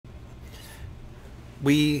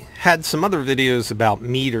We had some other videos about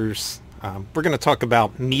meters. We're going to talk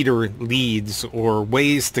about meter leads, or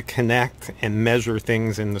ways to connect and measure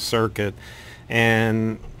things in the circuit.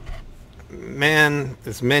 And man,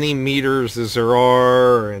 as many meters as there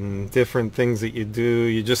are and different things that you do,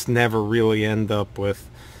 you just never really end up with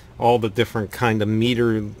all the different kind of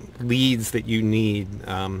meter leads that you need.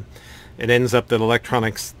 It ends up that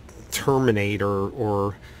electronics terminate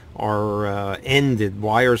or are ended.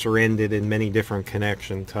 Wires are ended in many different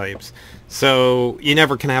connection types. So you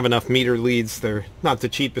never can have enough meter leads. They're not the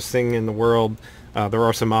cheapest thing in the world. There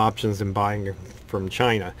are some options in buying from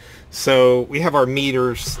China. So we have our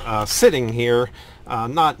meters sitting here,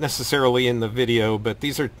 not necessarily in the video, but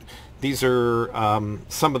these are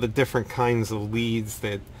some of the different kinds of leads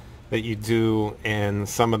that you do and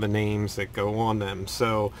some of the names that go on them.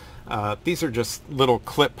 So these are just little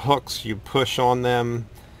clip hooks you push on them,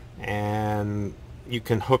 and you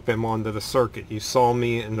can hook them onto the circuit. You saw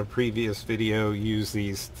me in the previous video use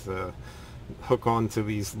these to hook onto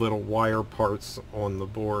these little wire parts on the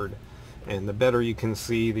board, and the better you can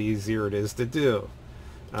see, the easier it is to do.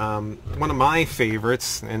 One of my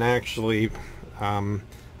favorites, and actually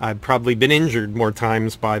I've probably been injured more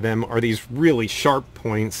times by them, are these really sharp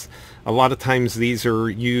points. A lot of times these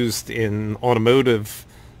are used in automotive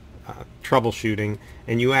troubleshooting,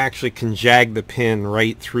 and you actually can jag the pin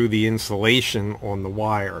right through the insulation on the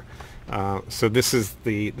wire. So this is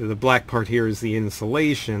the black part here is the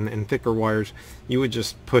insulation, and thicker wires you would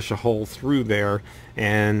just push a hole through there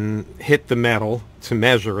and hit the metal to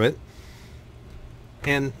measure it,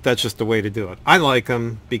 and that's just the way to do it. I like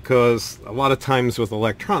them because a lot of times with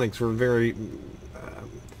electronics we're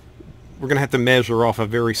gonna have to measure off of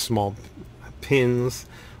very small pins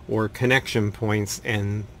or connection points,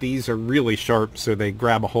 and these are really sharp, so they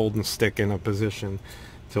grab a hold and stick in a position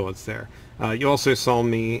till it's there. You also saw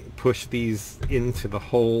me push these into the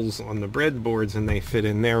holes on the breadboards, and they fit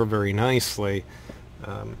in there very nicely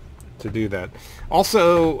to do that.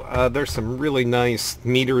 Also, there's some really nice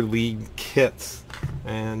meter lead kits,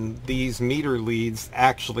 and these meter leads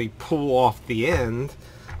actually pull off the end,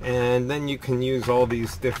 and then you can use all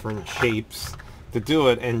these different shapes to do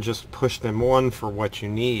it and just push them on for what you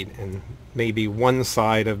need. And maybe one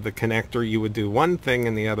side of the connector you would do one thing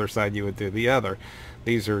and the other side you would do the other.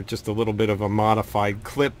 These are just a little bit of a modified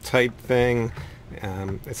clip type thing.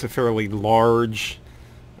 It's a fairly large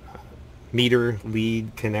meter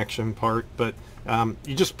lead connection part, but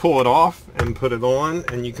you just pull it off and put it on,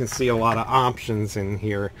 and you can see a lot of options in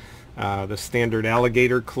here. The standard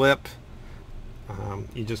alligator clip,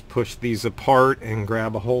 you just push these apart and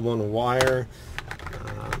grab a hold on a wire.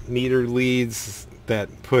 Meter leads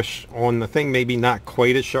that push on the thing, maybe not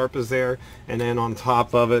quite as sharp as there, and then on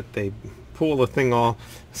top of it they pull the thing off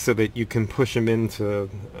so that you can push them into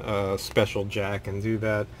a special jack and do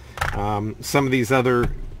that. Some of these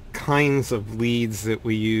other kinds of leads that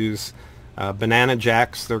we use, banana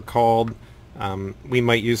jacks they're called, we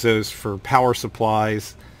might use those for power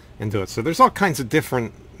supplies and do it. So there's all kinds of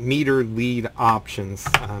different meter lead options.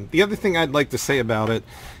 The other thing I'd like to say about it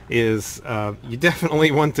is you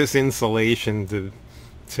definitely want this insulation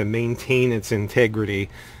to maintain its integrity,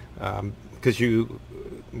 because you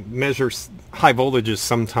measure high voltages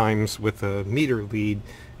sometimes with a meter lead,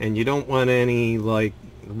 and you don't want any like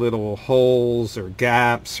little holes or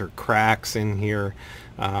gaps or cracks in here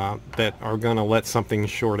that are going to let something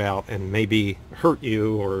short out and maybe hurt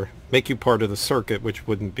you or make you part of the circuit, which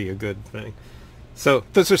wouldn't be a good thing. So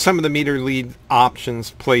those are some of the meter lead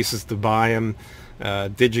options, places to buy them.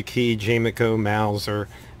 DigiKey, Jamico, Mauser,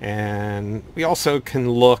 and we also can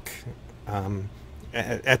look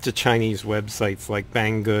at the Chinese websites like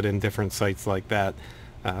Banggood and different sites like that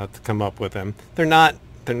to come up with them. They're not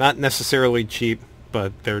necessarily cheap,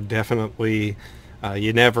 but they're definitely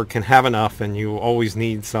you never can have enough, and you always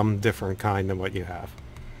need some different kind than what you have.